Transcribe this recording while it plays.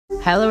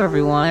Hello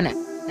everyone,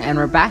 and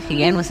we're back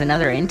again with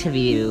another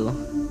interview.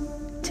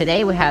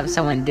 Today we have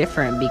someone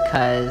different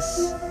because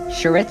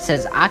Fritzen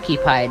is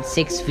occupied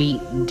 6 feet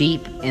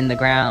deep in the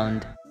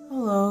ground.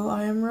 Hello,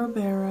 I am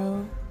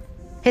Robero.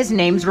 His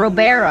name's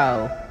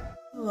Robero.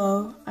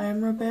 Hello, I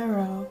am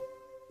Robero.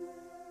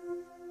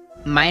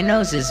 My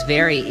nose is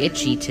very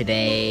itchy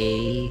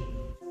today.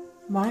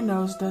 My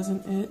nose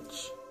doesn't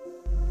itch.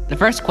 The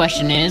first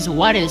question is,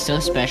 what is so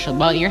special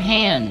about your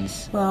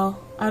hands? Well,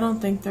 I don't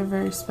think they're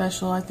very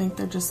special. I think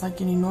they're just like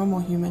any normal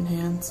human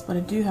hands, but I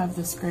do have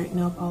this great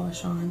nail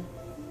polish on.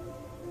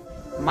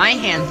 My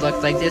hands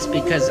look like this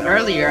because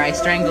earlier I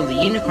strangled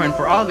the unicorn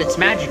for all of its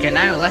magic and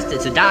now I left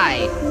it to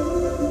die.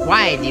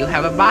 Why do you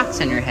have a box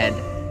on your head?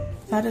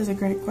 That is a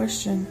great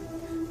question.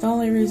 The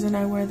only reason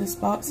I wear this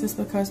box is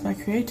because my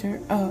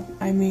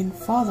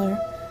father,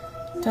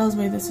 tells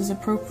me this is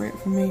appropriate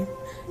for me,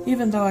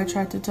 even though I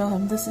tried to tell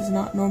him this is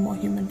not normal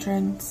human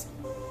trends.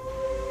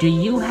 Do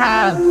you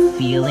have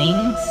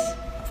feelings?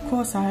 Of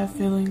course I have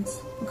feelings.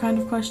 What kind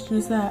of question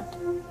is that?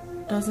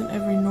 Doesn't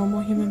every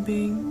normal human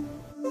being?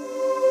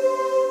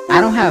 I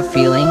don't have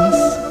feelings,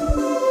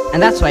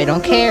 and that's why I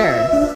don't care.